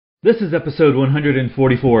This is episode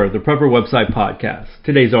 144 of the Prepper Website Podcast.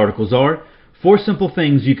 Today's articles are 4 simple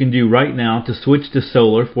things you can do right now to switch to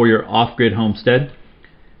solar for your off-grid homestead,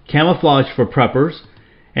 Camouflage for preppers,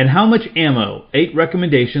 and how much ammo, 8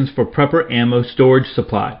 recommendations for prepper ammo storage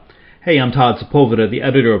supply. Hey, I'm Todd Sepulveda, the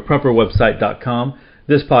editor of PrepperWebsite.com.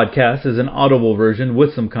 This podcast is an audible version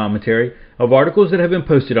with some commentary of articles that have been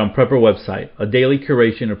posted on Prepper Website, a daily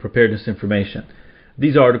curation of preparedness information.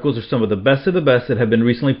 These articles are some of the best that have been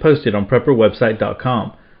recently posted on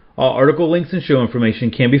PrepperWebsite.com. All article links and show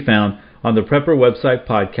information can be found on the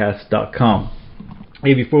PrepperWebsitePodcast.com.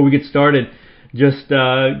 Hey, before we get started, just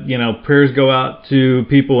prayers go out to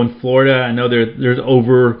people in Florida. I know there's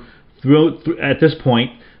over at this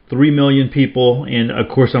point 3 million people, and of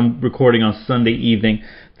course I'm recording on Sunday evening.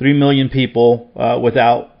 3 million people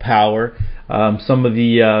without power. Some of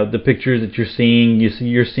the pictures that you're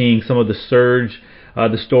seeing some of the surge.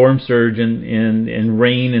 The storm surge and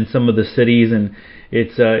rain in some of the cities, and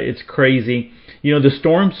it's crazy. You know, the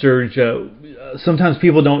storm surge, sometimes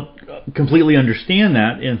people don't completely understand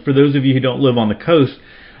that, and for those of you who don't live on the coast,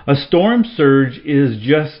 a storm surge is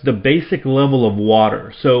just the basic level of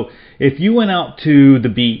water. So if you went out to the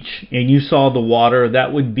beach and you saw the water,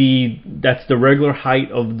 that's the regular height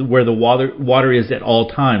of where the water is at all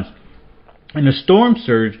times. And a storm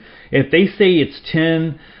surge, if they say it's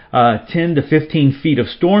 10 to 15 feet of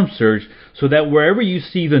storm surge, so that wherever you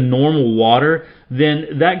see the normal water,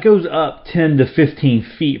 then that goes up 10 to 15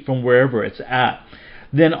 feet from wherever it's at.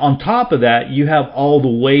 Then on top of that, you have all the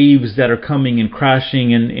waves that are coming and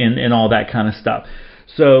crashing and all that kind of stuff.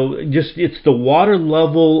 So it's the water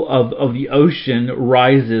level of the ocean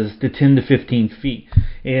rises to 10 to 15 feet.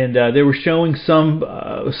 And they were showing some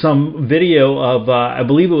video of, I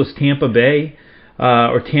believe it was Tampa Bay,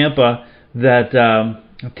 or Tampa, that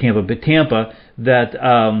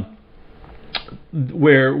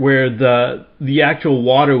where the actual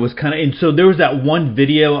water was kind of, and so there was that one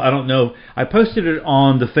video. I don't know. I posted it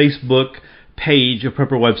on the Facebook page of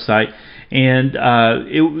Prepper Website, and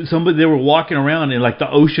they were walking around and like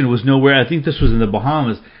the ocean was nowhere. I think this was in the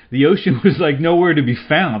Bahamas. The ocean was like nowhere to be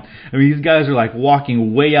found. I mean, these guys are like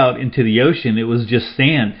walking way out into the ocean. It was just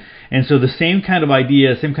sand. And so the same kind of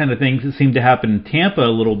idea, same kind of things that seemed to happen in Tampa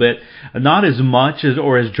a little bit, not as much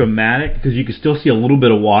or as dramatic, because you can still see a little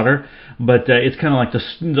bit of water, but it's kind of like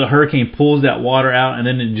the hurricane pulls that water out and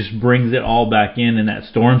then it just brings it all back in that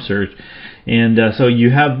storm surge. And so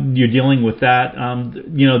you're dealing with that.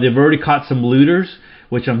 They've already caught some looters,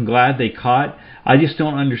 which I'm glad they caught. I just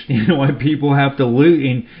don't understand why people have to loot,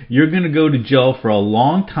 and you're going to go to jail for a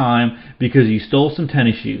long time because you stole some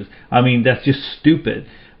tennis shoes. I mean, that's just stupid.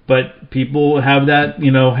 But people have that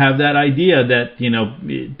idea that,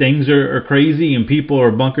 things are crazy and people are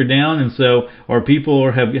bunkered down, and so, or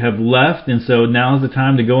people have left, and so now's the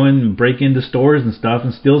time to go in and break into stores and stuff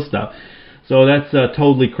and steal stuff. So that's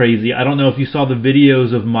totally crazy. I don't know if you saw the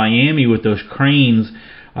videos of Miami with those cranes.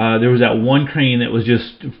 There was that one crane that was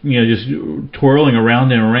just twirling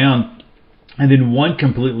around and around, and then one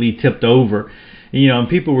completely tipped over. And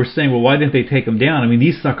people were saying, well, why didn't they take them down? I mean,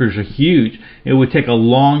 these suckers are huge. It would take a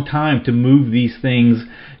long time to move these things,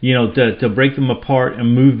 to break them apart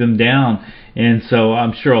and move them down. And so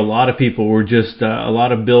I'm sure a lot of people were just, a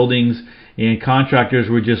lot of buildings and contractors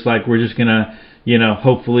were just like, we're just going to,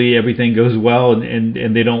 hopefully everything goes well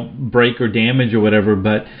and they don't break or damage or whatever.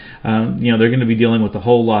 But, they're going to be dealing with a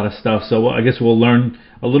whole lot of stuff. So I guess we'll learn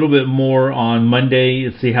a little bit more on Monday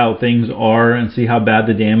and see how things are and see how bad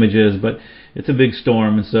the damage is. But it's a big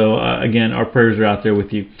storm, and so again, our prayers are out there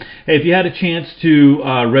with you. Hey, if you had a chance to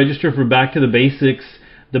register for Back to the Basics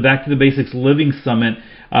Living Summit,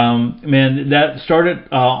 man, that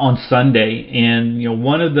started on Sunday, and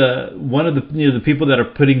one of the the people that are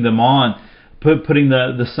putting them on, putting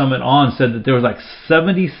the summit on, said that there was like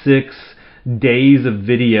 76 days of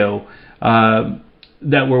video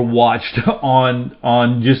that were watched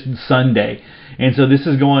on just Sunday. And so this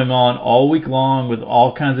is going on all week long with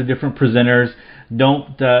all kinds of different presenters.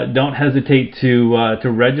 Don't hesitate to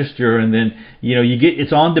register, and then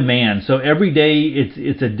it's on demand. So every day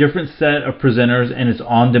it's a different set of presenters and it's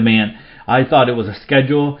on demand. I thought it was a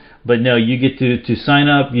schedule, but no, you get to sign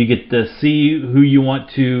up, you get to see who you want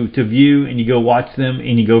to view, and you go watch them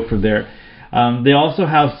and you go from there. They also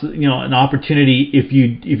have an opportunity if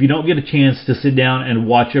you don't get a chance to sit down and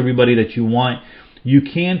watch everybody that you want, you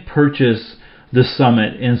can purchase the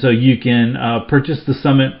summit, and so you can purchase the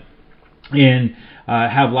summit and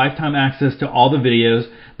have lifetime access to all the videos.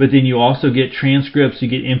 But then you also get transcripts, you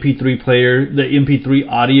get MP3 player, the MP3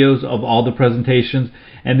 audios of all the presentations,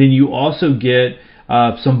 and then you also get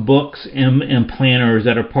some books and planners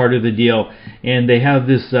that are part of the deal. And they have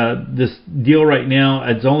this deal right now.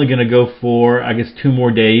 It's only going to go for, I guess, 2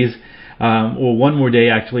 more days, or 1 more day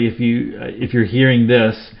actually, if you're hearing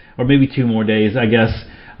this, or maybe 2 more days, I guess,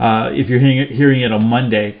 if you're hearing it on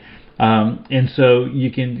Monday. And so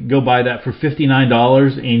you can go buy that for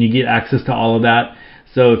 $59, and you get access to all of that.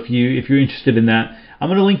 So if you're interested in that, I'm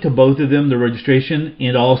going to link to both of them, the registration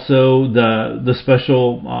and also the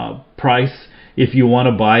special price if you want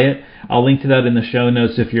to buy it. I'll link to that in the show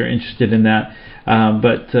notes if you're interested in that.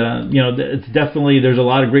 But it's definitely, there's a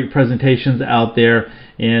lot of great presentations out there,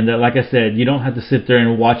 and like I said, you don't have to sit there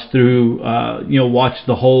and watch through, watch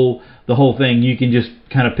the whole thing. You can just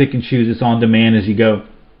kind of pick and choose. It's on demand as you go.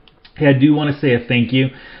 Hey, I do want to say a thank you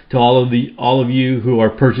to all of you who are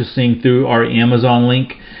purchasing through our Amazon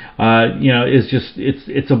link.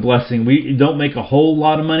 It's a blessing. We don't make a whole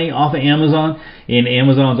lot of money off of Amazon, and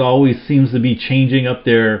Amazon's always seems to be changing up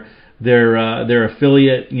their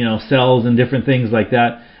affiliate sales and different things like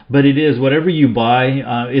that. But it is, whatever you buy,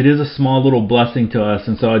 it is a small little blessing to us,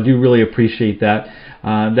 and so I do really appreciate that.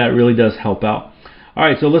 That really does help out. All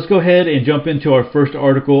right, so let's go ahead and jump into our first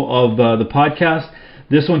article of the podcast.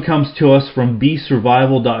 This one comes to us from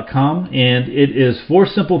bsurvival.com, and it is 4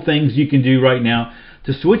 simple things you can do right now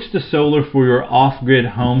to switch to solar for your off-grid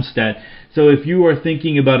homestead. So if you are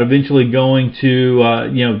thinking about eventually going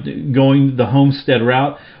to, going the homestead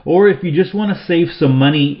route, or if you just want to save some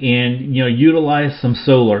money and, utilize some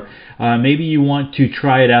solar, maybe you want to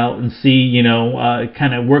try it out and see,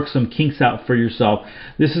 kind of work some kinks out for yourself.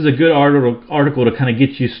 This is a good article to kind of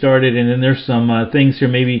get you started, and then there's some things here,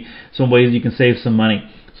 maybe some ways you can save some money.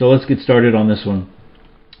 So let's get started on this one.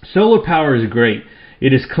 Solar power is great.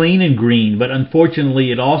 It is clean and green, but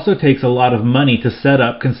unfortunately it also takes a lot of money to set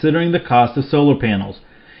up considering the cost of solar panels.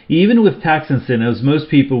 Even with tax incentives, most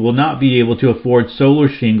people will not be able to afford solar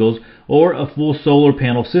shingles or a full solar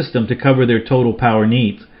panel system to cover their total power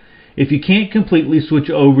needs. If you can't completely switch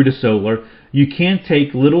over to solar, you can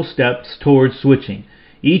take little steps towards switching.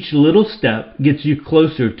 Each little step gets you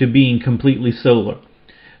closer to being completely solar.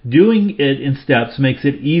 Doing it in steps makes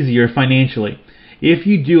it easier financially. If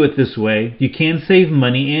you do it this way, you can save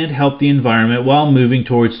money and help the environment while moving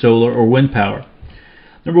towards solar or wind power.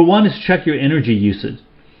 Number 1 is check your energy usage.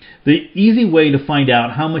 The easy way to find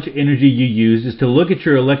out how much energy you use is to look at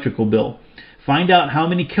your electrical bill. Find out how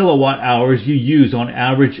many kilowatt hours you use on an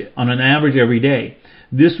average every day.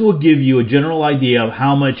 This will give you a general idea of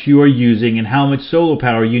how much you are using and how much solar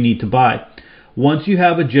power you need to buy. Once you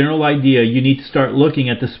have a general idea, you need to start looking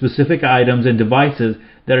at the specific items and devices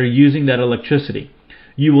that are using that electricity.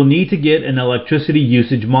 You will need to get an electricity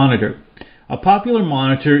usage monitor. A popular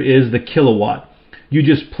monitor is the kilowatt. You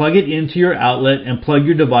just plug it into your outlet and plug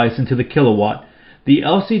your device into the kilowatt. The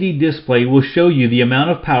LCD display will show you the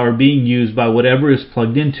amount of power being used by whatever is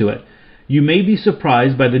plugged into it. You may be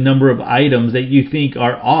surprised by the number of items that you think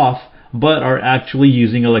are off but are actually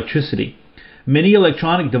using electricity. Many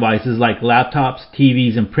electronic devices like laptops,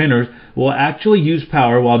 TVs, and printers will actually use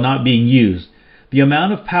power while not being used. The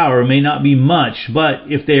amount of power may not be much, but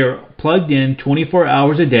if they are plugged in 24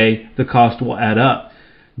 hours a day, the cost will add up.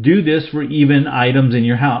 Do this for every item in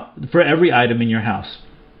your house.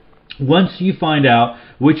 Once you find out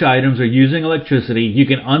which items are using electricity, you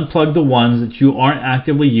can unplug the ones that you aren't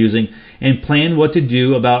actively using and plan what to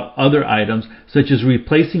do about other items, such as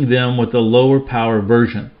replacing them with a lower power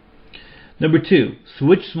version. Number 2,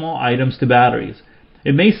 switch small items to batteries.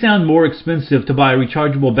 It may sound more expensive to buy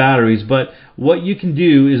rechargeable batteries, but what you can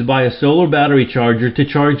do is buy a solar battery charger to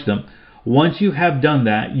charge them. Once you have done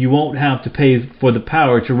that, you won't have to pay for the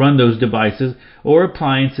power to run those devices or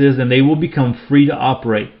appliances, and they will become free to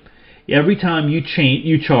operate. Every time you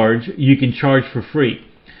charge, you can charge for free.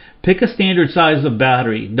 Pick a standard size of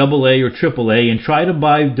battery, AA or AAA, and try to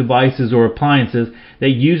buy devices or appliances that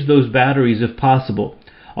use those batteries if possible.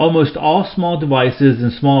 Almost all small devices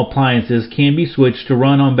and small appliances can be switched to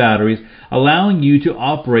run on batteries, allowing you to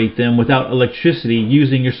operate them without electricity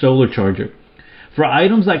using your solar charger. For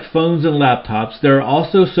items like phones and laptops, there are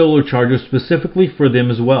also solar chargers specifically for them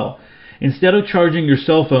as well. Instead of charging your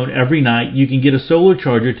cell phone every night, you can get a solar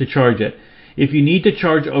charger to charge it. If you need to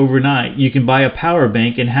charge overnight, you can buy a power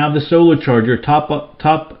bank and have the solar charger top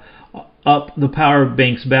up the power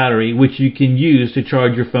bank's battery, which you can use to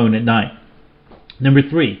charge your phone at night. Number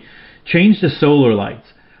 3, change to solar lights.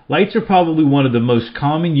 Lights are probably one of the most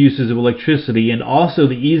common uses of electricity and also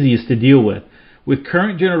the easiest to deal with. With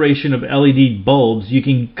current generation of LED bulbs, you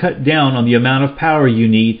can cut down on the amount of power you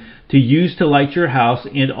need to use to light your house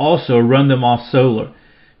and also run them off solar.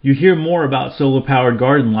 You hear more about solar-powered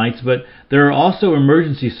garden lights, but there are also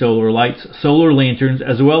emergency solar lights, solar lanterns,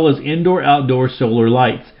 as well as indoor-outdoor solar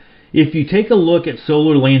lights. If you take a look at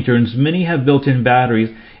solar lanterns, many have built-in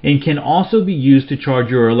batteries and can also be used to charge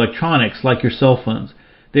your electronics like your cell phones.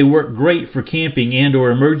 They work great for camping and or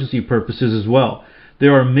emergency purposes as well.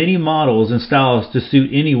 There are many models and styles to suit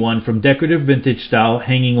anyone, from decorative vintage style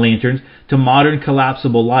hanging lanterns to modern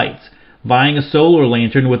collapsible lights. Buying a solar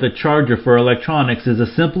lantern with a charger for electronics is a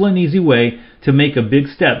simple and easy way to make a big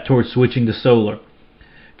step towards switching to solar.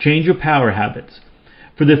 Change your power habits.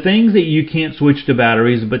 For the things that you can't switch to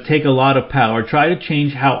batteries but take a lot of power, try to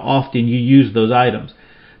change how often you use those items.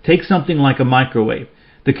 Take something like a microwave.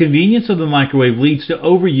 The convenience of the microwave leads to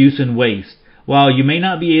overuse and waste. While you may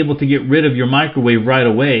not be able to get rid of your microwave right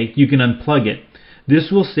away, you can unplug it.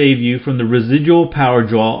 This will save you from the residual power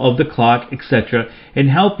draw of the clock, etc., and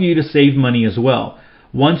help you to save money as well.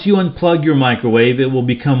 Once you unplug your microwave, it will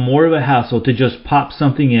become more of a hassle to just pop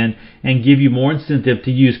something in and give you more incentive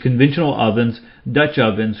to use conventional ovens, Dutch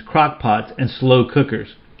ovens, crock pots, and slow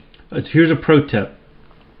cookers. Here's a pro tip.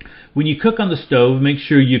 When you cook on the stove, make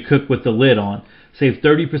sure you cook with the lid on. Save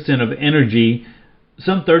 30% of energy.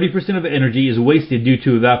 Some 30% of energy is wasted due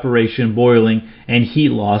to evaporation, boiling, and heat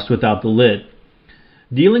loss without the lid.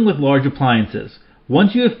 Dealing with large appliances.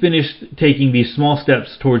 Once you have finished taking these small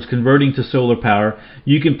steps towards converting to solar power,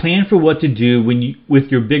 you can plan for what to do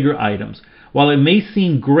with your bigger items. While it may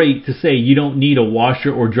seem great to say you don't need a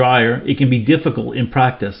washer or dryer, it can be difficult in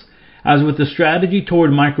practice. As with the strategy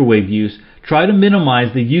toward microwave use, try to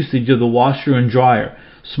minimize the usage of the washer and dryer.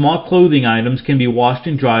 Small clothing items can be washed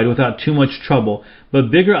and dried without too much trouble,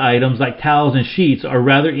 but bigger items like towels and sheets are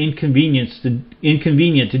rather inconvenient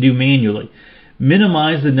to do manually.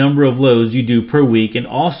 Minimize the number of loads you do per week and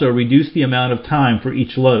also reduce the amount of time for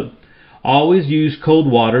each load. Always use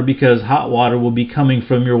cold water because hot water will be coming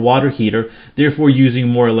from your water heater, therefore using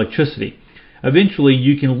more electricity. Eventually,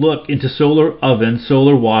 you can look into solar ovens,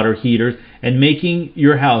 solar water heaters, and making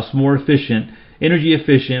your house more energy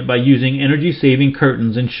efficient by using energy-saving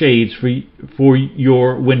curtains and shades for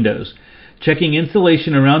your windows, checking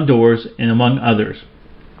insulation around doors, and among others.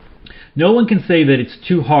 No one can say that it's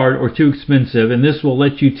too hard or too expensive, and this will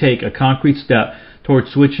let you take a concrete step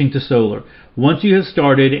towards switching to solar. Once you have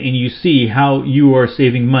started and you see how you are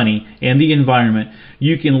saving money and the environment,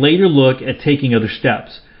 you can later look at taking other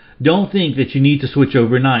steps. Don't think that you need to switch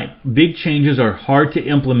overnight. Big changes are hard to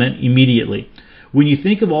implement immediately. When you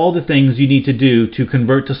think of all the things you need to do to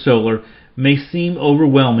convert to solar, may seem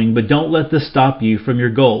overwhelming, but don't let this stop you from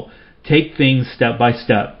your goal. Take things step by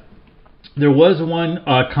step. There was one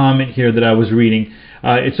comment here that I was reading.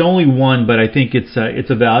 It's only one, but I think it's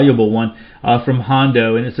a valuable one from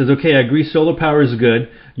Hondo, and it says, "Okay, I agree solar power is good.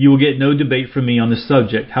 You will get no debate from me on this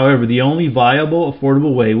subject. However, the only viable,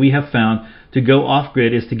 affordable way we have found to go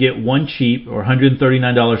off-grid is to get one cheap or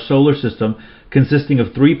 $139 solar system consisting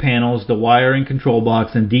of 3 panels, the wiring control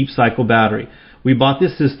box, and deep cycle battery. We bought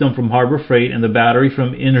this system from Harbor Freight and the battery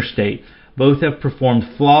from Interstate. Both have performed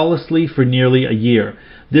flawlessly for nearly a year.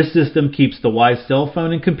 This system keeps the Wise cell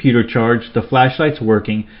phone and computer charged, the flashlights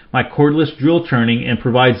working, my cordless drill turning, and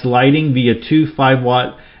provides lighting via 2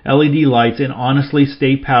 5-watt LED lights, and honestly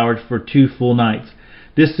stay powered for 2 full nights.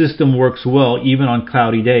 This system works well even on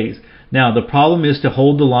cloudy days. Now, the problem is to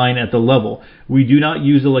hold the line at the level. We do not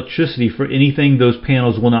use electricity for anything those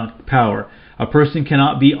panels will not power. A person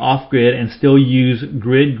cannot be off-grid and still use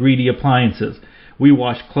grid-greedy appliances. We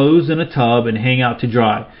wash clothes in a tub and hang out to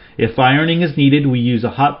dry. If ironing is needed, we use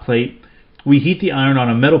a hot plate. We heat the iron on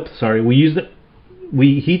a metal.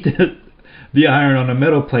 We heat the iron on a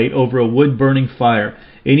metal plate over a wood-burning fire.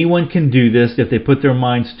 Anyone can do this if they put their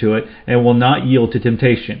minds to it and will not yield to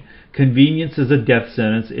temptation. Convenience is a death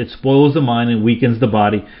sentence. It spoils the mind and weakens the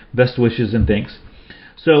body. Best wishes and thanks."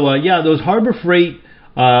 So those Harbor Freight.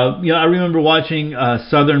 I remember watching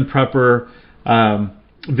Southern Prepper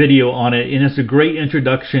video on it, and it's a great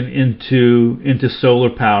introduction into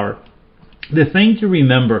solar power. The thing to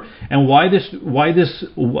remember, and why this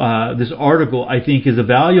article I think is a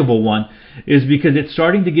valuable one, is because it's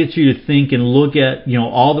starting to get you to think and look at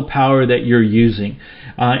all the power that you're using,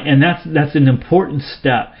 and that's an important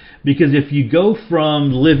step. Because if you go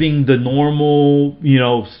from living the normal,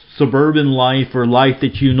 suburban life or life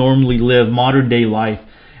that you normally live, modern day life,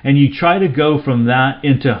 and you try to go from that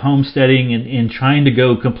into homesteading and trying to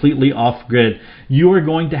go completely off grid, you are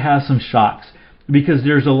going to have some shocks. Because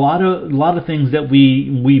there's a lot of things that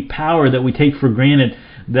we power that we take for granted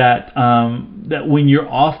that when you're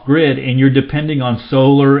off grid and you're depending on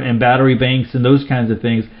solar and battery banks and those kinds of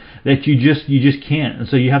things, that you just can't. And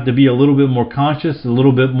so you have to be a little bit more conscious, a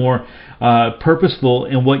little bit more purposeful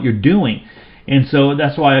in what you're doing. And so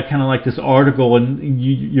that's why I kind of like this article, and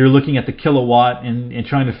you're looking at the kilowatt and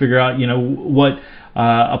trying to figure out, what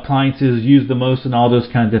appliances use the most and all those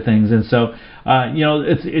kinds of things. And so,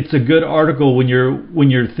 it's a good article when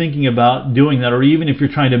you're thinking about doing that, or even if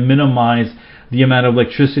you're trying to minimize the amount of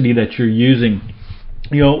electricity that you're using.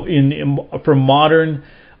 For modern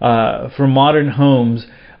homes,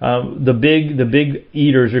 the big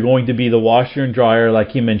eaters are going to be the washer and dryer,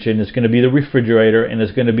 like you mentioned. It's going to be the refrigerator, and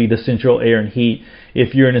it's going to be the central air and heat.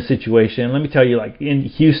 If you're in a situation, let me tell you, like in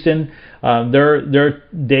Houston, there are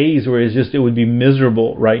days where it would be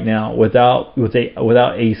miserable right now without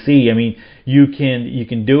AC. I mean, you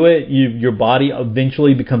can do it. Your body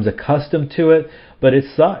eventually becomes accustomed to it. But it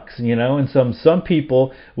sucks, and some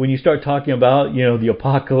people, when you start talking about, the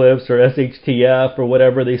apocalypse or SHTF or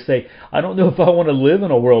whatever, they say, I don't know if I want to live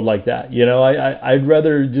in a world like that. I'd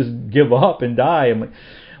rather just give up and die. I'm like,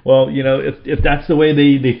 well, if that's the way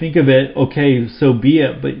they think of it, okay, so be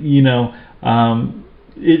it. But,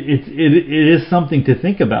 it is something to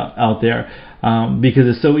think about out there, because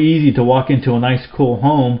it's so easy to walk into a nice, cool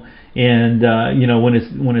home and, when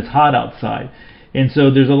it's hot outside. And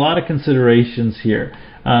so there's a lot of considerations here.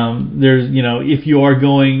 If you're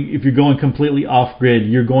going completely off grid,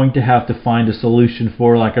 you're going to have to find a solution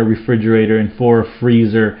for like a refrigerator and for a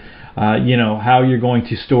freezer. How you're going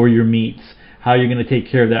to store your meats, how you're going to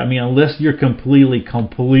take care of that. I mean, unless you're completely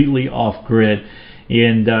off grid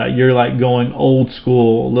and you're like going old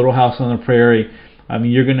school, Little House on the Prairie. I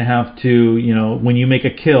mean, you're going to have to, when you make a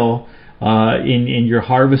kill. In your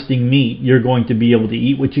harvesting meat, you're going to be able to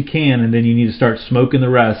eat what you can, and then you need to start smoking the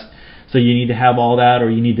rest. So you need to have all that,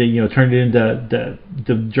 or you need to turn it into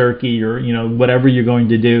the jerky, or whatever you're going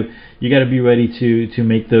to do. You got to be ready to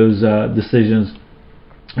make those decisions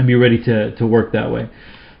and be ready to work that way.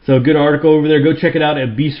 So a good article over there. Go check it out at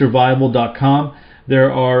besurvival.com.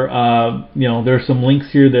 There are there are some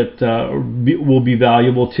links here that will be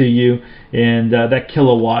valuable to you, and that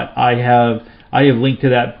kilowatt I have linked to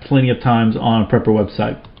that plenty of times on Prepper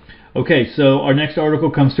website. Okay, so our next article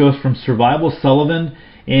comes to us from Survival Sullivan,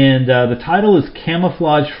 and the title is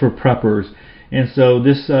Camouflage for Preppers. And so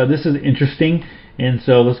this is interesting, and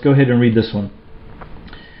so let's go ahead and read this one.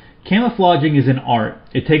 Camouflaging is an art.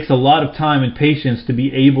 It takes a lot of time and patience to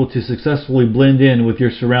be able to successfully blend in with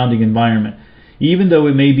your surrounding environment. Even though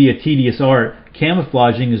it may be a tedious art,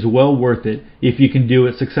 camouflaging is well worth it if you can do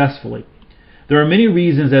it successfully. There are many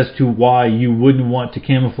reasons as to why you wouldn't want to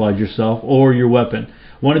camouflage yourself or your weapon.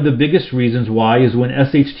 One of the biggest reasons why is when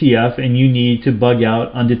SHTF and you need to bug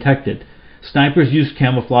out undetected. Snipers use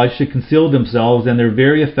camouflage to conceal themselves, and they're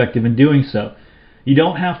very effective in doing so. You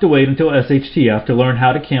don't have to wait until SHTF to learn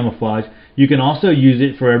how to camouflage. You can also use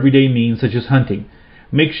it for everyday means such as hunting.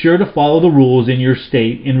 Make sure to follow the rules in your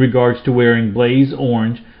state in regards to wearing blaze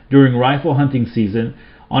orange during rifle hunting season.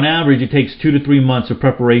 On average, it takes 2 to 3 months of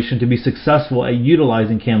preparation to be successful at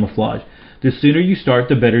utilizing camouflage. The sooner you start,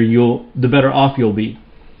 the better off you'll be.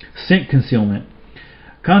 Scent concealment.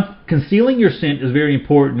 Concealing your scent is very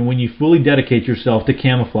important when you fully dedicate yourself to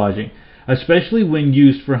camouflaging, especially when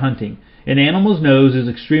used for hunting. An animal's nose is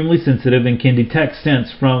extremely sensitive and can detect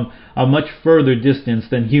scents from a much further distance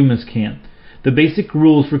than humans can. The basic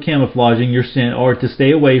rules for camouflaging your scent are to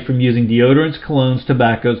stay away from using deodorants, colognes,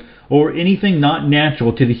 tobaccos, or anything not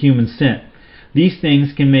natural to the human scent. These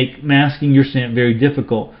things can make masking your scent very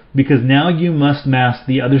difficult, because now you must mask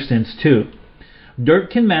the other scents too.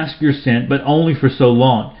 Dirt can mask your scent, but only for so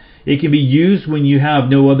long. It can be used when you have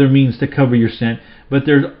no other means to cover your scent, but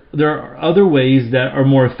there are other ways that are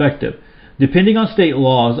more effective. Depending on state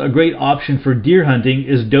laws, a great option for deer hunting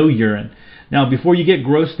is doe urine. Now, before you get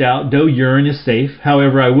grossed out, doe urine is safe.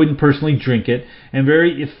 However, I wouldn't personally drink it, and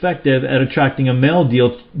very effective at attracting a male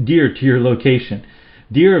deer to your location.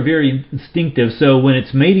 Deer are very instinctive, so when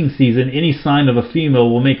it's mating season, any sign of a female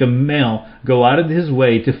will make a male go out of his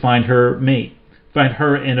way to find her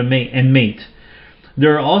and mate.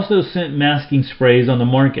 There are also scent masking sprays on the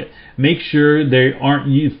market. Make sure they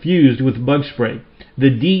aren't fused with bug spray. The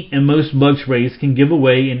DEET in most bug sprays can give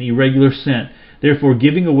away an irregular scent, therefore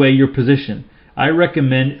giving away your position. I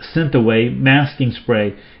recommend Scent Away masking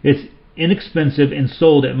spray. It's inexpensive and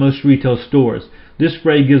sold at most retail stores. This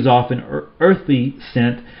spray gives off an earthy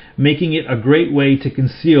scent, making it a great way to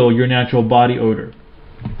conceal your natural body odor.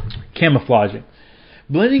 Camouflaging.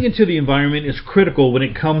 Blending into the environment is critical when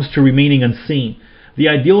it comes to remaining unseen. The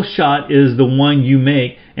ideal shot is the one you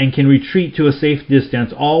make and can retreat to a safe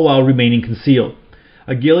distance, all while remaining concealed.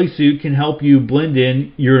 A ghillie suit can help you blend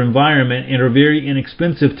in your environment and are very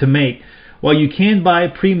inexpensive to make. While you can buy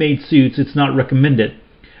pre-made suits, it's not recommended.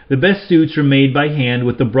 The best suits are made by hand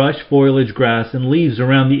with the brush, foliage, grass, and leaves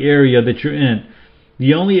around the area that you're in.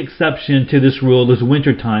 The only exception to this rule is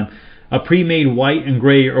wintertime. A pre-made white and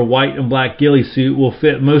gray or white and black ghillie suit will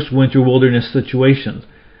fit most winter wilderness situations.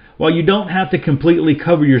 While you don't have to completely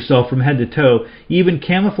cover yourself from head to toe, even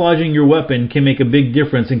camouflaging your weapon can make a big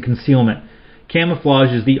difference in concealment.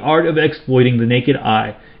 Camouflage is the art of exploiting the naked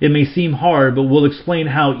eye. It may seem hard, but we'll explain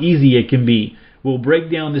how easy it can be. We'll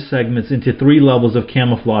break down the segments into 3 levels of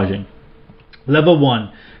camouflaging. Level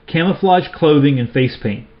 1. Camouflage clothing and face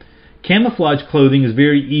paint. Camouflage clothing is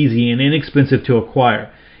very easy and inexpensive to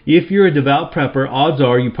acquire. If you're a devout prepper, odds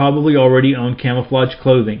are you probably already own camouflage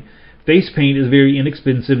clothing. Face paint is very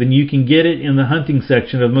inexpensive and you can get it in the hunting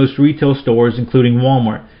section of most retail stores, including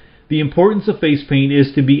Walmart. The importance of face paint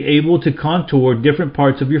is to be able to contour different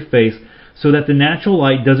parts of your face so that the natural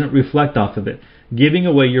light doesn't reflect off of it, giving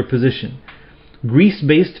away your position.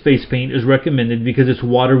 Grease-based face paint is recommended because it's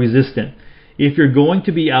water resistant. If you're going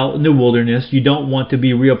to be out in the wilderness, you don't want to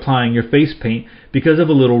be reapplying your face paint because of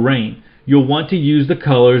a little rain. You'll want to use the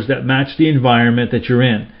colors that match the environment that you're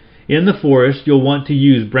in. In the forest, you'll want to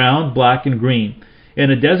use brown, black, and green. In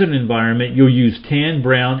a desert environment, you'll use tan,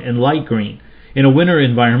 brown, and light green. In a winter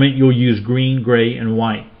environment, you'll use green, gray, and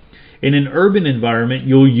white. In an urban environment,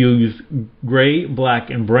 you'll use gray, black,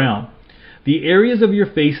 and brown. The areas of your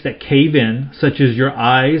face that cave in, such as your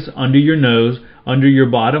eyes, under your nose, under your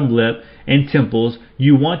bottom lip, and temples,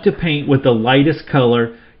 you want to paint with the lightest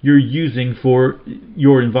color you're using for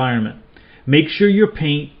your environment. Make sure you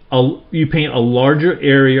paint a larger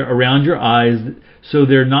area around your eyes so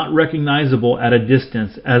they're not recognizable at a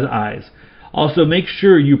distance as eyes. Also, make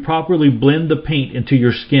sure you properly blend the paint into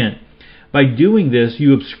your skin. By doing this,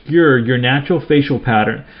 you obscure your natural facial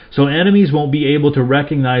pattern, so enemies won't be able to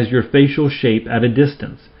recognize your facial shape at a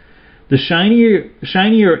distance. The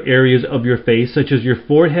shinier areas of your face, such as your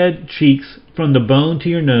forehead, cheeks, from the bone to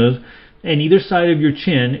your nose, and either side of your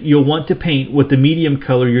chin, you'll want to paint with the medium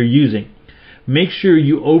color you're using. Make sure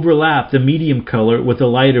you overlap the medium color with the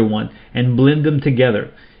lighter one and blend them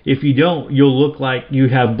together. If you don't, you'll look like you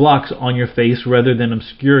have blocks on your face rather than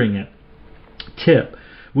obscuring it. Tip: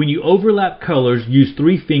 when you overlap colors, use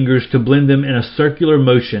 3 fingers to blend them in a circular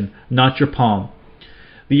motion, not your palm.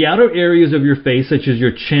 The outer areas of your face, such as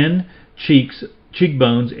your chin, cheeks,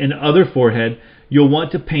 cheekbones, and other forehead, you'll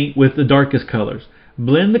want to paint with the darkest colors.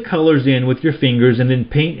 Blend the colors in with your fingers and then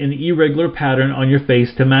paint an irregular pattern on your face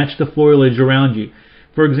to match the foliage around you.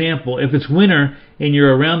 For example, if it's winter and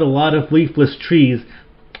you're around a lot of leafless trees,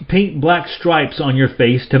 paint black stripes on your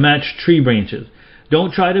face to match tree branches.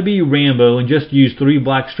 Don't try to be Rambo and just use 3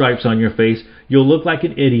 black stripes on your face. You'll look like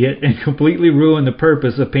an idiot and completely ruin the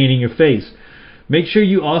purpose of painting your face. Make sure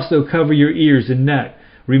you also cover your ears and neck.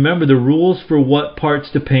 Remember the rules for what parts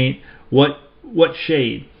to paint, what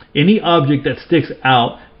shade. Any object that sticks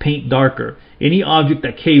out, paint darker. Any object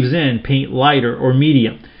that caves in, paint lighter or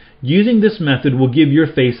medium. Using this method will give your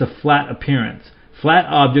face a flat appearance. Flat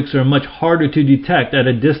objects are much harder to detect at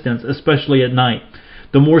a distance, especially at night.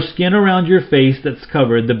 The more skin around your face that's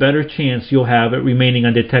covered, the better chance you'll have at remaining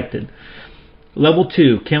undetected. Level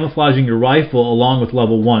 2. Camouflaging your rifle along with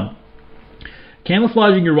Level 1.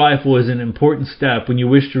 Camouflaging your rifle is an important step when you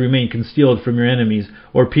wish to remain concealed from your enemies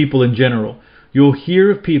or people in general. You'll hear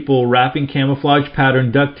of people wrapping camouflage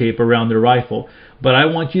pattern duct tape around their rifle, but I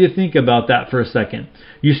want you to think about that for a second.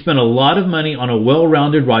 You spend a lot of money on a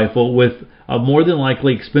well-rounded rifle with a more than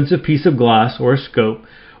likely expensive piece of glass or a scope.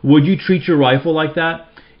 Would you treat your rifle like that?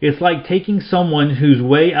 It's like taking someone who's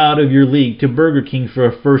way out of your league to Burger King for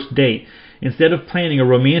a first date, instead of planning a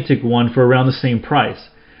romantic one for around the same price.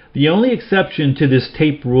 The only exception to this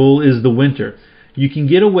tape rule is the winter. You can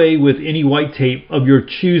get away with any white tape of your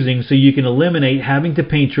choosing so you can eliminate having to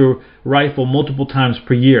paint your rifle multiple times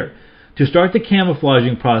per year. To start the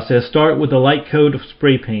camouflaging process, start with a light coat of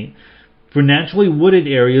spray paint. For naturally wooded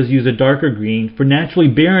areas, use a darker green. For naturally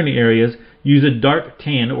barren areas, use a dark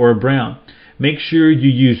tan or a brown. Make sure you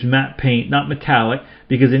use matte paint, not metallic,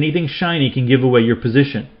 because anything shiny can give away your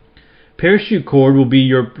position. Parachute cord will be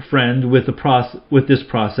your friend with this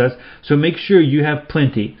process, so make sure you have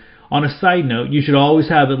plenty. On a side note, you should always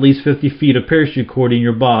have at least 50 feet of parachute cord in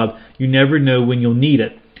your bob. You never know when you'll need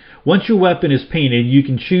it. Once your weapon is painted, you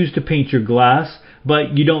can choose to paint your glass,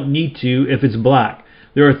 but you don't need to if it's black.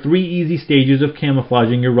 There are 3 easy stages of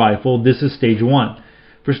camouflaging your rifle. This is stage 1.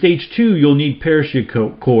 For stage 2, you'll need parachute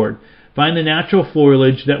cord. Find the natural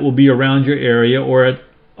foliage that will be around your area or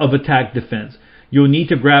of attack defense. You'll need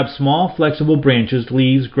to grab small flexible branches,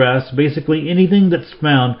 leaves, grass, basically anything that's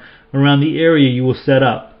found around the area you will set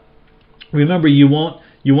up. Remember, you won't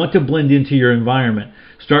You want to blend into your environment.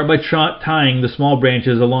 Start by tying the small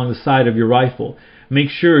branches along the side of your rifle. Make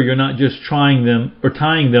sure you're not just tying them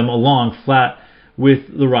along flat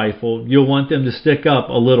with the rifle. You'll want them to stick up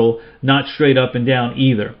a little, not straight up and down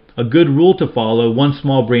either. A good rule to follow: one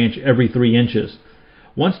small branch every 3 inches.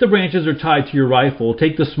 Once the branches are tied to your rifle,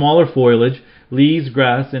 take the smaller foliage, leaves,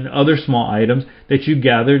 grass, and other small items that you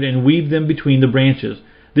gathered and weave them between the branches.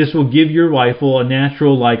 This will give your rifle a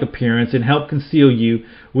natural-like appearance and help conceal you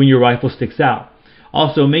when your rifle sticks out.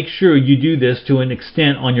 Also, make sure you do this to an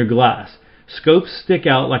extent on your glass. Scopes stick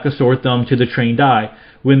out like a sore thumb to the trained eye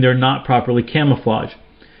when they're not properly camouflaged.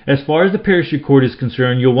 As far as the parachute cord is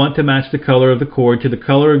concerned, you'll want to match the color of the cord to the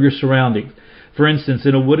color of your surroundings. For instance,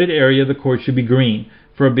 in a wooded area, the cord should be green.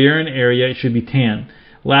 For a barren area, it should be tan.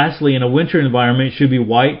 Lastly, in a winter environment, it should be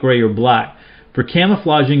white, gray, or black. For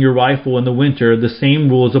camouflaging your rifle in the winter, the same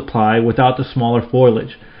rules apply without the smaller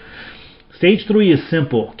foliage. Stage 3 is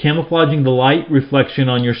simple: camouflaging the light reflection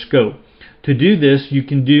on your scope. To do this, you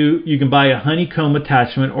can buy a honeycomb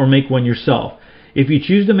attachment or make one yourself. If you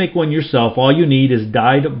choose to make one yourself, all you need is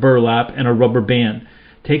dyed burlap and a rubber band.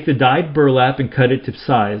 Take the dyed burlap and cut it to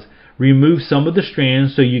size. Remove some of the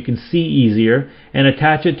strands so you can see easier, and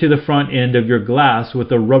attach it to the front end of your glass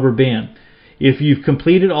with a rubber band. If you've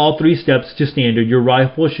completed all 3 steps to standard, your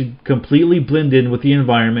rifle should completely blend in with the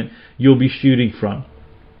environment you'll be shooting from.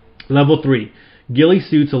 Level 3. Ghillie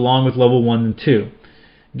suits along with Level 1 and 2.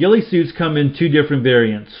 Ghillie suits come in 2 different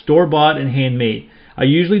variants: store-bought and handmade. I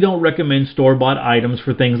usually don't recommend store-bought items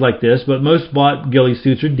for things like this, but most bought ghillie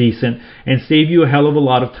suits are decent and save you a hell of a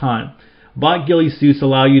lot of time. Bought ghillie suits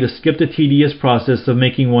allow you to skip the tedious process of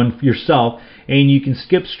making one yourself, and you can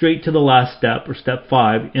skip straight to the last step, or step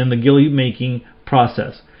 5, in the ghillie making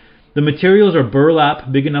process. The materials are burlap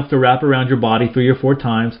big enough to wrap around your body 3 or 4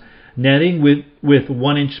 times, netting with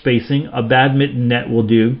 1-inch spacing, a badminton net will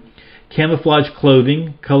do, camouflage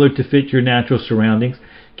clothing, colored to fit your natural surroundings,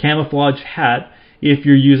 camouflage hat. If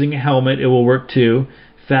you're using a helmet, it will work too.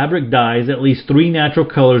 Fabric dyes, at least 3 natural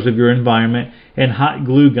colors of your environment, and hot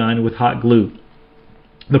glue gun with hot glue.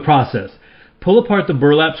 The process: pull apart the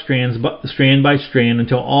burlap strands strand by strand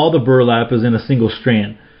until all the burlap is in a single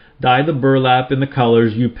strand. Dye the burlap in the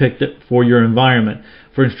colors you picked for your environment.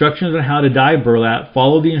 For instructions on how to dye burlap,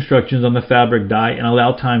 follow the instructions on the fabric dye and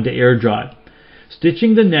allow time to air dry.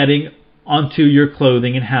 Stitching the netting onto your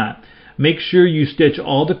clothing and hat. Make sure you stitch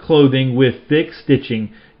all the clothing with thick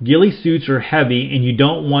stitching. Ghillie suits are heavy and you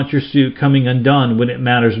don't want your suit coming undone when it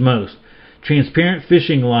matters most. Transparent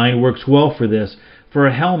fishing line works well for this. For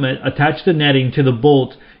a helmet, attach the netting to the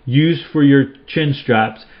bolts used for your chin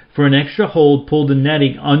straps. For an extra hold, pull the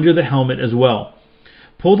netting under the helmet as well.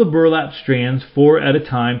 Pull the burlap strands 4 at a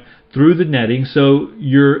time through the netting so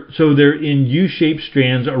they're in U-shaped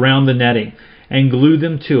strands around the netting, and glue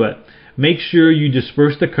them to it. Make sure you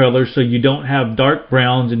disperse the colors so you don't have dark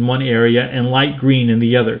browns in one area and light green in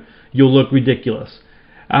the other. You'll look ridiculous.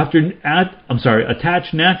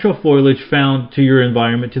 Attach natural foliage found to your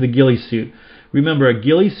environment to the ghillie suit. Remember, a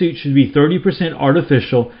ghillie suit should be 30%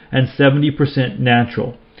 artificial and 70%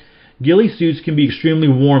 natural. Ghillie suits can be extremely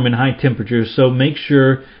warm in high temperatures, so make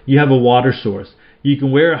sure you have a water source. You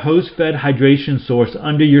can wear a hose-fed hydration source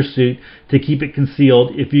under your suit to keep it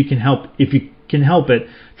concealed. If you can help it,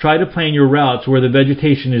 try to plan your routes where the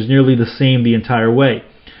vegetation is nearly the same the entire way.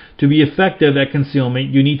 To be effective at concealment,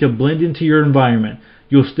 you need to blend into your environment.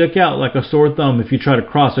 You'll stick out like a sore thumb if you try to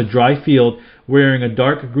cross a dry field wearing a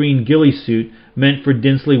dark green ghillie suit meant for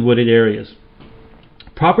densely wooded areas.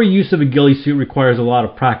 Proper use of a ghillie suit requires a lot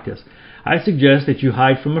of practice. I suggest that you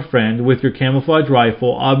hide from a friend with your camouflage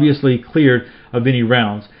rifle obviously cleared of any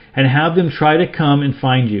rounds, and have them try to come and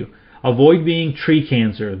find you. Avoid being tree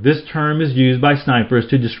cancer. This term is used by snipers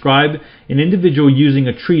to describe an individual using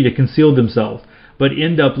a tree to conceal themselves, but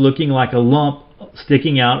end up looking like a lump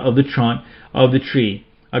sticking out of the trunk of the tree.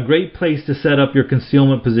 A great place to set up your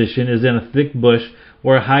concealment position is in a thick bush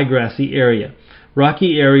or a high grassy area.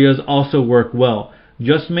 Rocky areas also work well.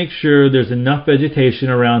 Just make sure there's enough vegetation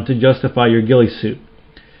around to justify your ghillie suit.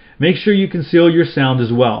 Make sure you conceal your sound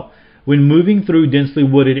as well. When moving through densely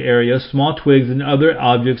wooded areas, small twigs and other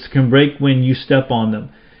objects can break when you step on them.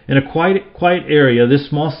 In a quiet area, this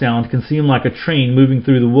small sound can seem like a train moving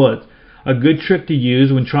through the woods. A good trick to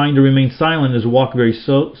use when trying to remain silent is walk very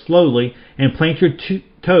slowly and plant your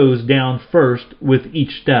toes down first with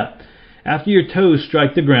each step. After your toes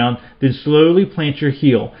strike the ground, then slowly plant your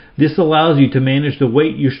heel. This allows you to manage the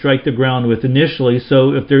weight you strike the ground with initially,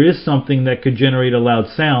 so if there is something that could generate a loud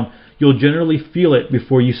sound, you'll generally feel it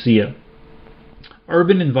before you see it.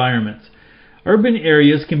 Urban environments. Urban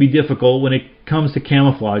areas can be difficult when it comes to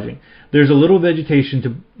camouflaging. There's little vegetation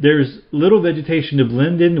to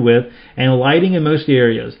blend in with, and lighting in most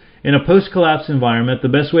areas. In a post-collapse environment, the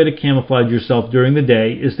best way to camouflage yourself during the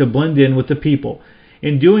day is to blend in with the people.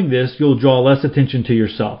 In doing this, you'll draw less attention to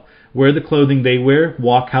yourself. Wear the clothing they wear,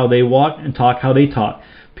 walk how they walk, and talk how they talk.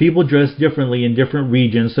 People dress differently in different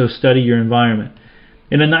regions, so study your environment.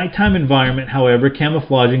 In a nighttime environment, however,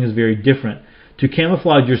 camouflaging is very different. To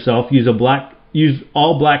camouflage yourself, use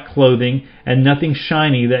all black clothing and nothing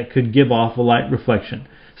shiny that could give off a light reflection.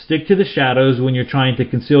 Stick to the shadows when you're trying to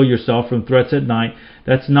conceal yourself from threats at night.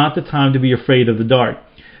 That's not the time to be afraid of the dark.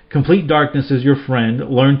 Complete darkness is your friend.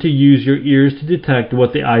 Learn to use your ears to detect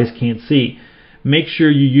what the eyes can't see. Make sure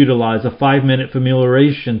you utilize a 5-minute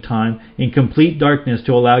familiarization time in complete darkness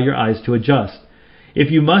to allow your eyes to adjust. If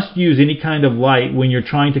you must use any kind of light when you're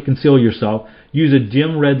trying to conceal yourself, use a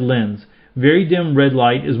dim red lens. Very dim red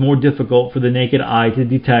light is more difficult for the naked eye to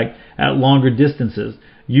detect at longer distances.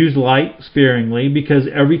 Use light sparingly because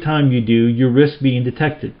every time you do, you risk being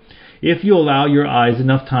detected. If you allow your eyes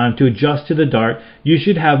enough time to adjust to the dark, you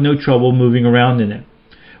should have no trouble moving around in it.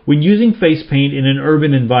 When using face paint in an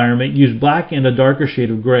urban environment, use black and a darker shade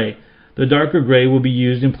of gray. The darker gray will be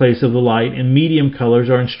used in place of the light, and medium colors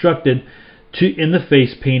are instructed in the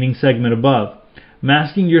face painting segment above.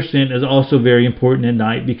 Masking your scent is also very important at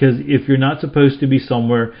night because if you're not supposed to be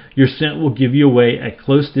somewhere, your scent will give you away at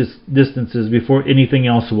close distances before anything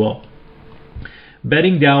else will.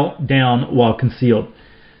 Bedding down while concealed.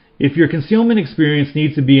 If your concealment experience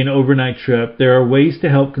needs to be an overnight trip, there are ways to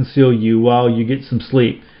help conceal you while you get some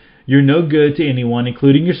sleep. You're no good to anyone,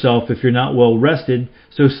 including yourself, if you're not well rested,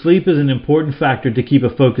 so sleep is an important factor to keep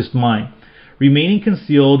a focused mind. Remaining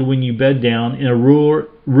concealed when you bed down in a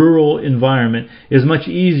rural environment is much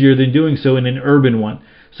easier than doing so in an urban one,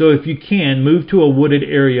 so if you can, move to a wooded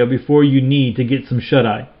area before you need to get some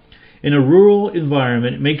shut-eye. In a rural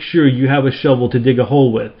environment, make sure you have a shovel to dig a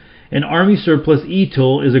hole with. An Army surplus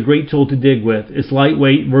E-tool is a great tool to dig with. It's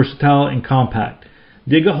lightweight, versatile, and compact.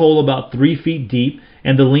 Dig a hole about 3 feet deep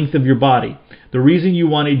and the length of your body. The reason you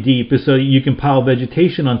want it deep is so that you can pile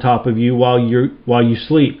vegetation on top of you while you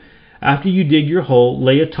sleep. After you dig your hole,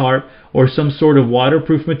 lay a tarp or some sort of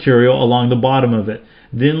waterproof material along the bottom of it.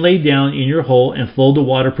 Then lay down in your hole and fold the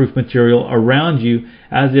waterproof material around you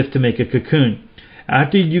as if to make a cocoon.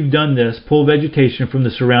 After you've done this, pull vegetation from the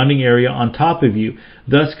surrounding area on top of you,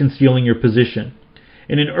 thus concealing your position.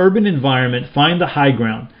 In an urban environment, find the high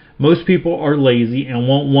ground. Most people are lazy and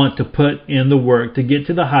won't want to put in the work to get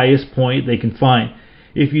to the highest point they can find.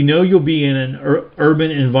 If you know you'll be in an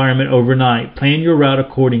urban environment overnight, plan your route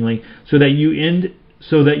accordingly so that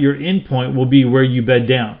your end point will be where you bed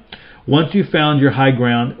down. Once you've found your high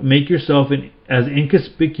ground, make yourself as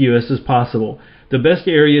inconspicuous as possible. The best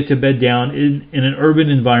area to bed down in an urban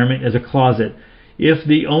environment is a closet. If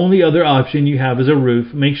the only other option you have is a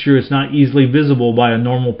roof, make sure it's not easily visible by a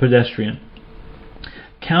normal pedestrian.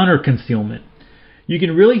 Counter concealment. You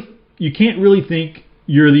can't really think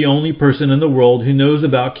you're the only person in the world who knows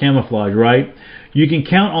about camouflage, right? You can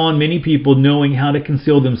count on many people knowing how to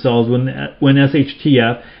conceal themselves when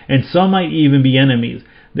SHTF, and some might even be enemies.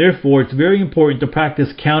 Therefore, it's very important to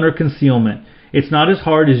practice counter concealment. It's not as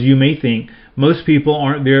hard as you may think. Most people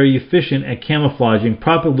aren't very efficient at camouflaging,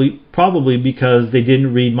 probably because they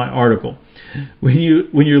didn't read my article. When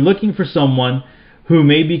you're looking for someone who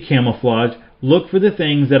may be camouflaged, look for the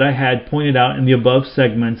things that I had pointed out in the above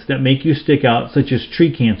segments that make you stick out, such as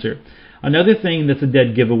tree cancer. Another thing that's a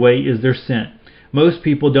dead giveaway is their scent. Most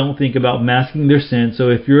people don't think about masking their scent, so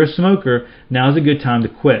if you're a smoker, now's a good time to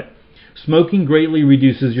quit. Smoking greatly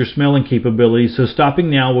reduces your smelling capabilities, so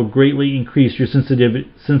stopping now will greatly increase your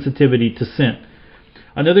sensitivity to scent.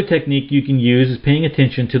 Another technique you can use is paying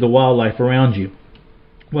attention to the wildlife around you.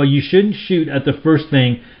 While you shouldn't shoot at the first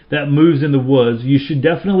thing that moves in the woods, you should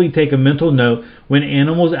definitely take a mental note when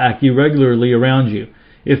animals act irregularly around you.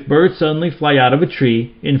 If birds suddenly fly out of a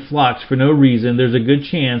tree in flocks for no reason, there's a good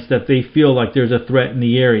chance that they feel like there's a threat in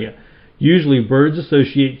the area. Usually birds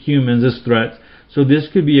associate humans as threats, so this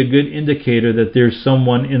could be a good indicator that there's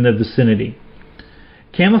someone in the vicinity.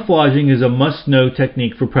 Camouflaging is a must-know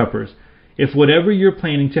technique for preppers. If whatever you're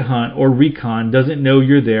planning to hunt or recon doesn't know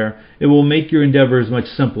you're there, it will make your endeavors much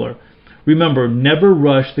simpler. Remember, never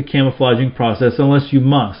rush the camouflaging process unless you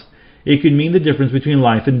must. It could mean the difference between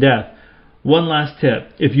life and death. One last tip.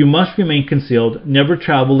 If you must remain concealed, never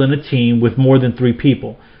travel in a team with more than 3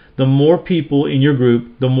 people. The more people in your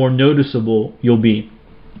group, the more noticeable you'll be.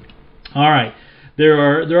 Alright, there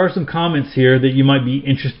are some comments here that you might be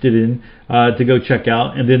interested in to go check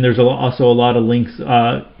out, and then there's also a lot of links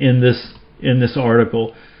in this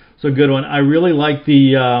article. So good one. I really like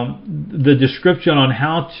the description on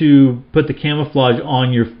how to put the camouflage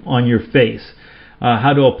on your face,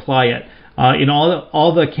 how to apply it. In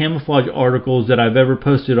all the camouflage articles that I've ever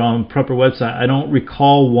posted on Prepper website, I don't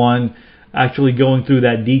recall one actually going through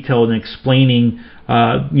that detail and explaining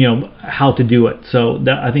how to do it. So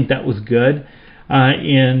I think that was good.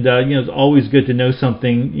 It's always good to know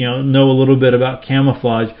something, know a little bit about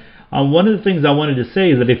camouflage. One of the things I wanted to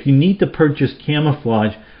say is that if you need to purchase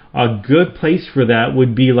camouflage, a good place for that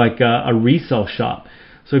would be like a resale shop.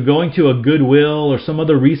 So going to a Goodwill or some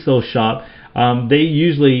other resale shop, they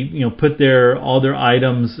usually put all their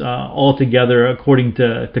items all together according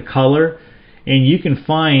to color, and you can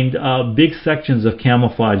find big sections of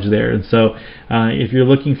camouflage there. And so if you're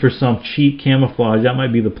looking for some cheap camouflage, that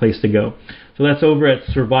might be the place to go. So that's over at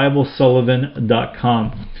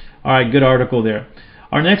survivalsullivan.com. All right, good article there.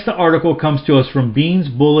 Our next article comes to us from Beans,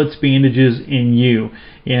 Bullets, Bandages, and You.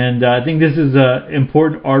 And I think this is an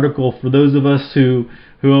important article for those of us who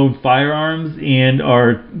own firearms and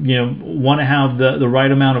are want to have the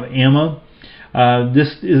right amount of ammo.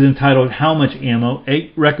 This is entitled How Much Ammo?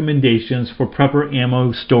 8 Recommendations for Prepper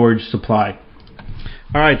Ammo Storage Supply.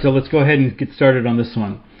 All right, so let's go ahead and get started on this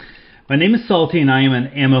one. My name is Salty and I am an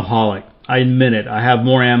ammo-holic. I admit it. I have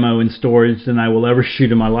more ammo in storage than I will ever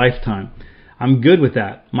shoot in my lifetime. I'm good with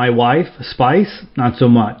that. My wife, Spice, not so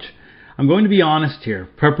much. I'm going to be honest here.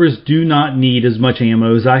 Preppers do not need as much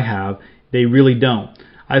ammo as I have. They really don't.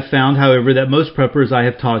 I've found, however, that most preppers I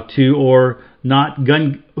have talked to who are not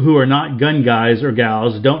gun guys or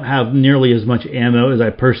gals don't have nearly as much ammo as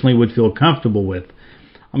I personally would feel comfortable with.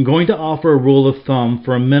 I'm going to offer a rule of thumb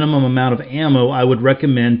for a minimum amount of ammo I would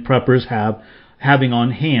recommend preppers having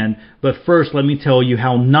on hand, but first let me tell you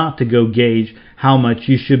how not to go gauge how much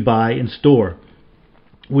you should buy and store.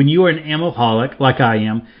 When you are an ammo-holic, like I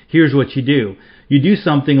am, here's what you do. You do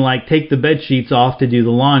something like take the bed sheets off to do the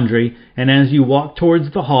laundry, and as you walk towards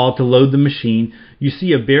the hall to load the machine, you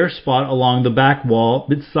see a bare spot along the back wall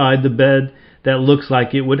beside the bed that looks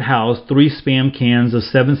like it would house 3 Spam cans of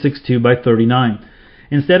 7.62 by 39.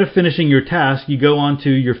 Instead of finishing your task, you go onto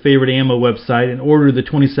your favorite ammo website and order the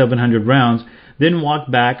 2,700 rounds, then walk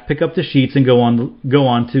back, pick up the sheets, and go on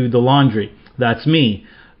to the laundry. That's me.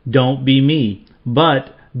 Don't be me.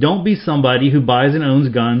 But don't be somebody who buys and owns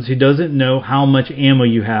guns who doesn't know how much ammo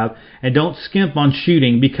you have, and don't skimp on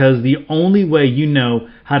shooting because the only way you know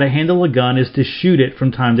how to handle a gun is to shoot it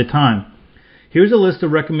from time to time. Here's a list of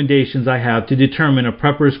recommendations I have to determine a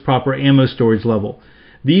prepper's proper ammo storage level.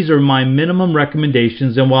 These are my minimum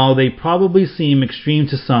recommendations, and while they probably seem extreme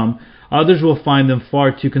to some, others will find them far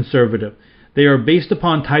too conservative. They are based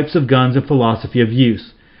upon types of guns and philosophy of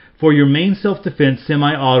use. For your main self-defense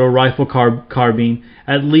semi-auto rifle carbine,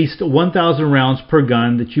 at least 1,000 rounds per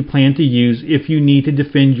gun that you plan to use if you need to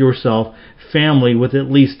defend yourself, family with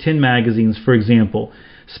at least 10 magazines, for example.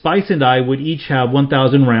 Spice and I would each have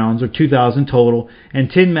 1,000 rounds, or 2,000 total,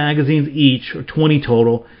 and 10 magazines each, or 20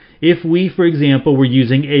 total. If we, for example, were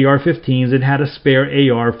using AR-15s and had a spare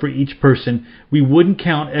AR for each person, we wouldn't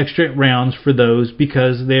count extra rounds for those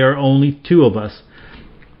because there are only 2 of us.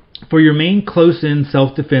 For your main close-in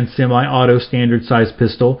self-defense semi-auto standard size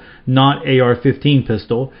pistol, not AR-15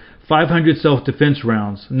 pistol, 500 self-defense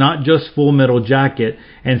rounds, not just full metal jacket,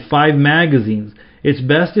 and 5 magazines. It's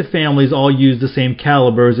best if families all use the same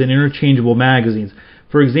calibers and interchangeable magazines.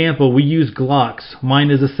 For example, we use Glocks.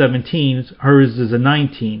 Mine is a 17, hers is a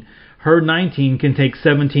 19. Her 19 can take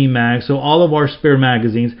 17 mags, so all of our spare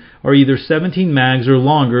magazines are either 17 mags or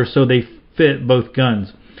longer, so they fit both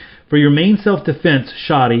guns. For your main self-defense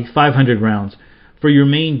shoddy, 500 rounds. For your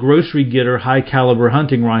main grocery getter high-caliber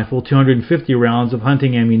hunting rifle, 250 rounds of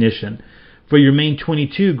hunting ammunition. For your main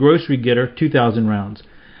 .22 grocery getter, 2,000 rounds.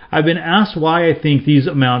 I've been asked why I think these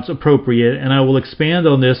amounts appropriate, and I will expand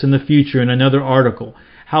on this in the future in another article.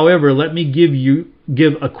 However, let me give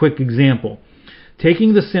a quick example.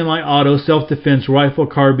 Taking the semi-auto self-defense rifle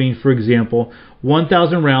carbine, for example,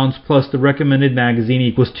 1,000 rounds plus the recommended magazine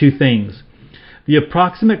equals 2 things. The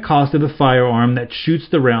approximate cost of the firearm that shoots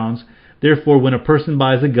the rounds. Therefore, when a person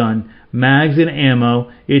buys a gun, mags and ammo,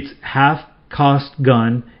 it's half cost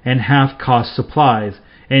gun and half cost supplies,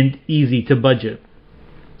 and easy to budget.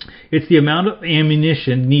 It's the amount of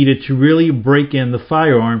ammunition needed to really break in the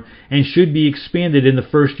firearm and should be expanded in the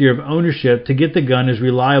first year of ownership to get the gun as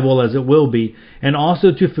reliable as it will be, and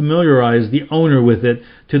also to familiarize the owner with it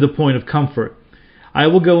to the point of comfort. I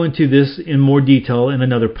will go into this in more detail in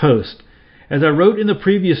another post. As I wrote in the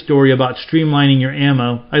previous story about streamlining your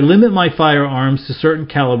ammo, I limit my firearms to certain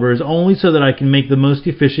calibers only so that I can make the most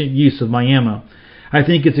efficient use of my ammo. I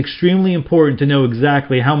think it's extremely important to know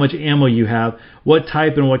exactly how much ammo you have, what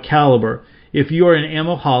type and what caliber. If you are an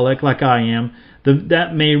ammo-holic like I am,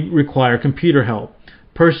 that may require computer help.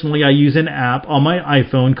 Personally, I use an app on my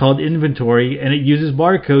iPhone called Inventory, and it uses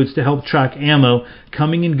barcodes to help track ammo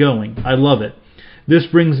coming and going. I love it. This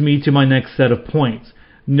brings me to my next set of points.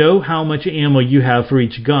 Know how much ammo you have for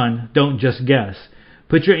each gun. Don't just guess.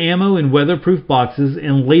 Put your ammo in weatherproof boxes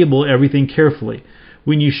and label everything carefully.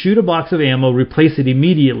 When you shoot a box of ammo, replace it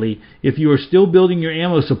immediately. If you are still building your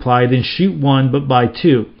ammo supply, then shoot one but buy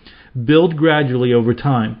two. Build gradually over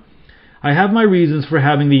time. I have my reasons for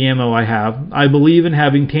having the ammo I have. I believe in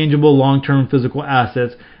having tangible long-term physical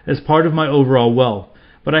assets as part of my overall wealth.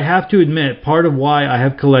 But I have to admit, part of why I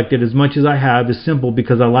have collected as much as I have is simple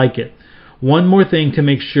because I like it. One more thing to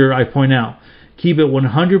make sure I point out. Keep it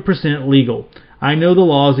 100% legal. I know the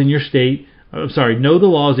laws in your state,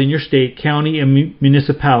 county, and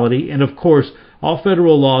municipality, and of course, all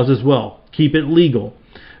federal laws as well. Keep it legal.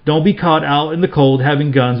 Don't be caught out in the cold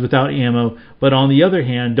having guns without ammo, but on the other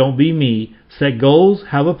hand, don't be me. Set goals,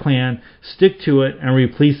 have a plan, stick to it, and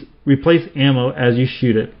replace ammo as you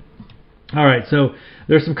shoot it. Alright, so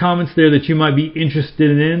there's some comments there that you might be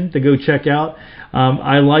interested in to go check out.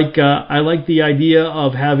 I like the idea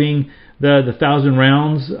of having the 1,000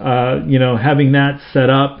 rounds, having that set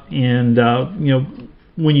up, and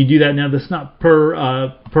when you do that now, that's not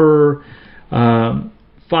per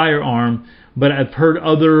firearm, but I've heard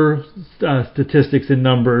other statistics and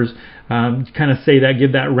numbers kind of say that,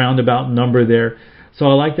 give that roundabout number there. So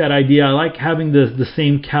I like that idea. I like having the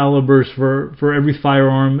same calibers for every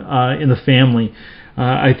firearm in the family.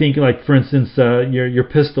 I think, like for instance, your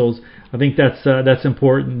pistols. I think that's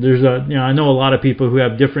important. There's I know a lot of people who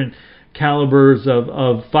have different calibers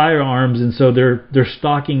of firearms, and so they're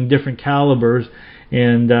stocking different calibers,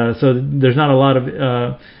 and so there's not a lot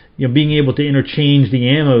of being able to interchange the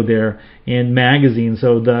ammo there and magazines.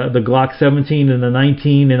 So the Glock 17 and the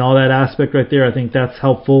 19 and all that aspect right there, I think that's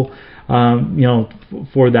helpful,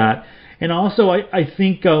 for that. And also, I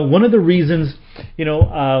think one of the reasons,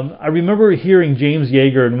 I remember hearing James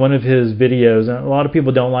Yeager in one of his videos, and a lot of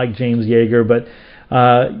people don't like James Yeager, but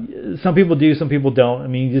some people do, some people don't. I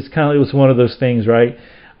mean, it was one of those things, right?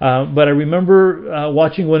 But I remember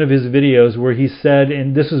watching one of his videos where he said,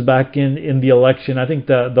 and this was back in the election, I think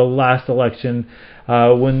the last election,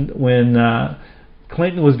 when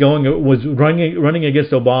Clinton was running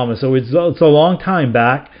against Obama. So it's a long time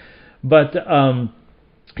back, but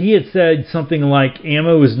he had said something like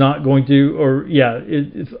ammo is not going to,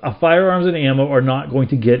 firearms and ammo are not going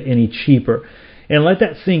to get any cheaper. And let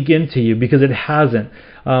that sink into you, because it hasn't.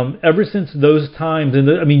 Ever since those times,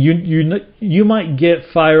 and you might get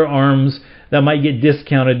firearms that might get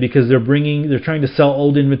discounted because they're trying to sell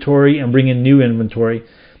old inventory and bring in new inventory.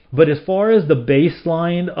 But as far as the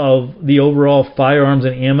baseline of the overall firearms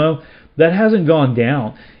and ammo, that hasn't gone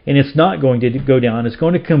down, and it's not going to go down. It's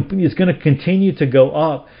going to continue to go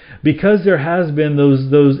up, because there has been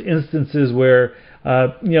those instances where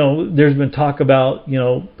there's been talk about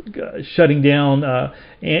shutting down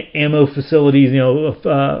ammo facilities,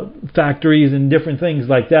 factories and different things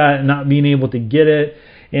like that, and not being able to get it.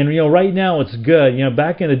 And right now it's good.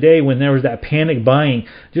 Back in the day when there was that panic buying,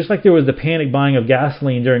 just like there was the panic buying of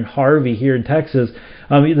gasoline during Harvey here in Texas,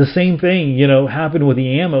 the same thing happened with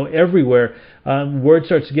the ammo everywhere. Word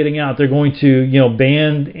starts getting out, they're going to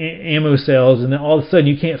ban ammo sales, and then all of a sudden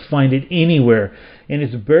you can't find it anywhere. And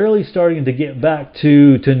it's barely starting to get back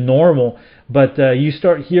to normal, but you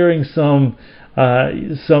start hearing some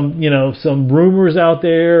rumors out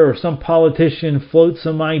there, or some politician floats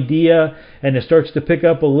some idea, and it starts to pick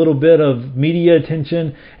up a little bit of media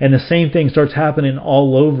attention, and the same thing starts happening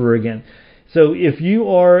all over again. So if you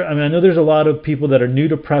are, I know there's a lot of people that are new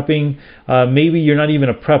to prepping. Maybe you're not even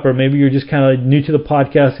a prepper. Maybe you're just kind of new to the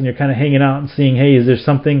podcast, and you're kind of hanging out and seeing, hey, is there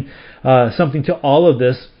something to all of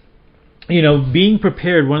this? Being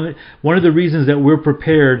prepared. One of the reasons that we're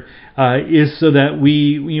prepared is so that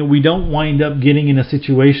we don't wind up getting in a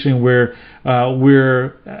situation where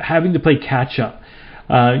we're having to play catch up.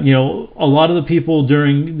 A lot of the people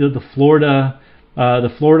during the Florida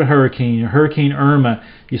hurricane, Hurricane Irma,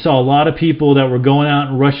 you saw a lot of people that were going out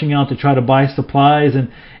and rushing out to try to buy supplies, and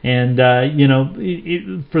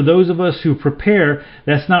for those of us who prepare,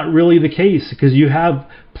 that's not really the case, because you have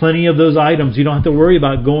plenty of those items. You don't have to worry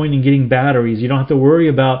about going and getting batteries. You don't have to worry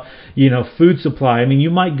about food supply. You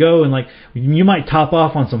might go and you might top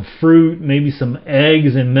off on some fruit, maybe some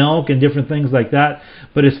eggs and milk and different things like that.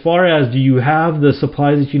 But as far as, do you have the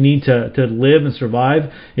supplies that you need to live and survive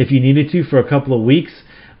if you needed to for a couple of weeks?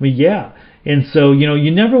 Yeah. And so,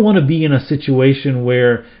 you never want to be in a situation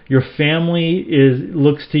where your family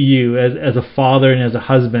looks to you as a father and as a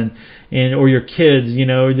husband, or your kids,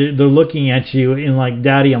 they're looking at you and like,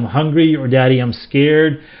 Daddy, I'm hungry, or Daddy, I'm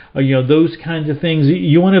scared, or, those kinds of things.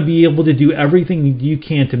 You want to be able to do everything you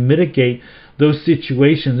can to mitigate those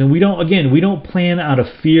situations. And we don't plan out of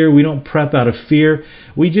fear. We don't prep out of fear.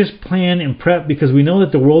 We just plan and prep because we know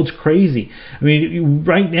that the world's crazy. I mean,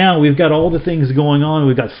 right now we've got all the things going on.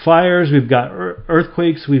 We've got fires, we've got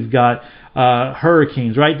earthquakes, we've got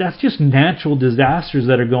hurricanes, right? That's just natural disasters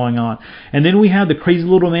that are going on. And then we have the crazy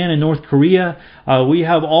little man in North Korea. We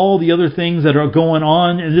have all the other things that are going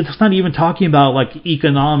on, and it's not even talking about like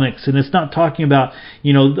economics, and it's not talking about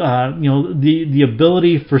the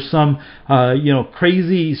ability for some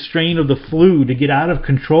crazy strain of the flu to get out of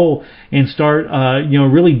control and start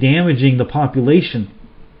really damaging the population.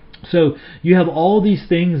 So you have all these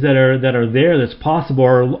things that are there that's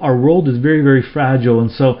possible. Our world is very, very fragile,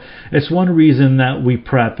 and so it's one reason that we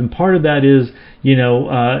prep. And part of that is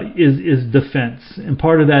is defense, and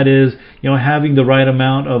part of that is having the right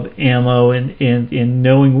amount of ammo and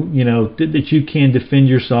knowing that you can defend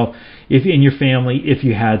yourself if in your family if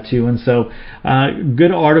you had to. And so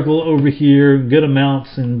good article over here, good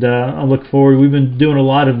amounts, and I look forward. We've been doing a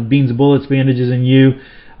lot of beans, bullets, bandages, and you.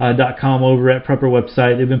 .com over at Prepper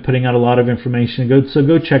website. They've been putting out a lot of information.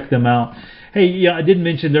 Go check them out. Hey, yeah, I did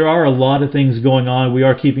mention there are a lot of things going on. We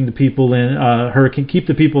are keeping the people in keep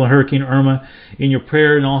the people in Hurricane Irma in your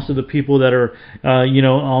prayer, and also the people that are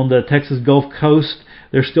on the Texas Gulf Coast.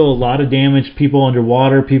 There's still a lot of damage. People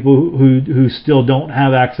underwater, people who still don't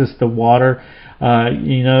have access to water.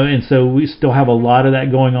 And so we still have a lot of that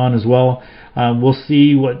going on as well. We'll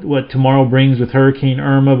see what tomorrow brings with Hurricane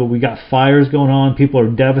Irma, but we got fires going on. People are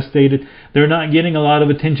devastated. They're not getting a lot of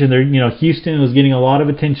attention. Houston was getting a lot of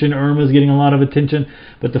attention. Irma's getting a lot of attention,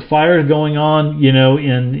 but the fires going on,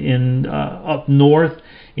 in up north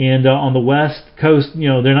and on the west coast,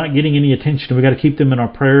 they're not getting any attention. We got to keep them in our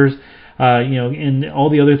prayers. And all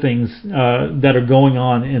the other things that are going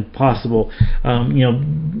on and possible.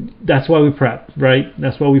 That's why we prep, right?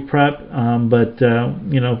 That's why we prep. But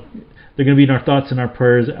they're going to be in our thoughts and our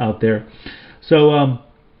prayers out there. So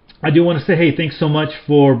I do want to say, hey, thanks so much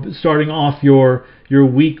for starting off your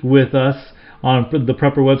week with us on the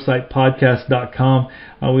Prepper website, podcast.com.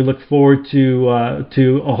 We look forward to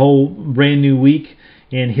a whole brand new week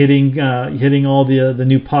and hitting all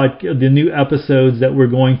the new episodes that we're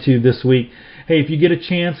going to this week. Hey, if you get a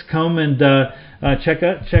chance, come and check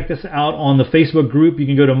us out on the Facebook group. You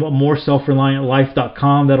can go to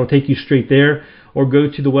moreselfreliantlife.com. That'll take you straight there. Or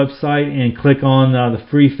go to the website and click on the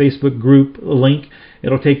free Facebook group link.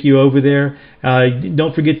 It'll take you over there.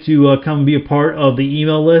 Don't forget to come be a part of the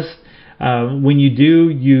email list. When you do,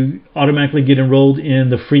 you automatically get enrolled in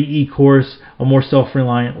the free e-course, A More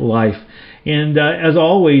Self-Reliant Life. And as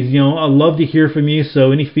always, I'd love to hear from you.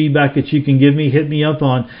 So any feedback that you can give me, hit me up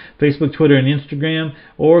on Facebook, Twitter, and Instagram,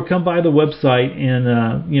 or come by the website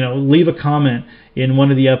and leave a comment in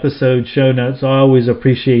one of the episode show notes. I always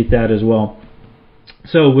appreciate that as well.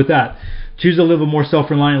 So with that, choose to live a more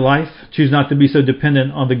self-reliant life. Choose not to be so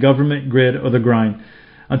dependent on the government, grid, or the grind.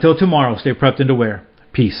 Until tomorrow, stay prepped and aware.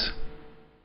 Peace.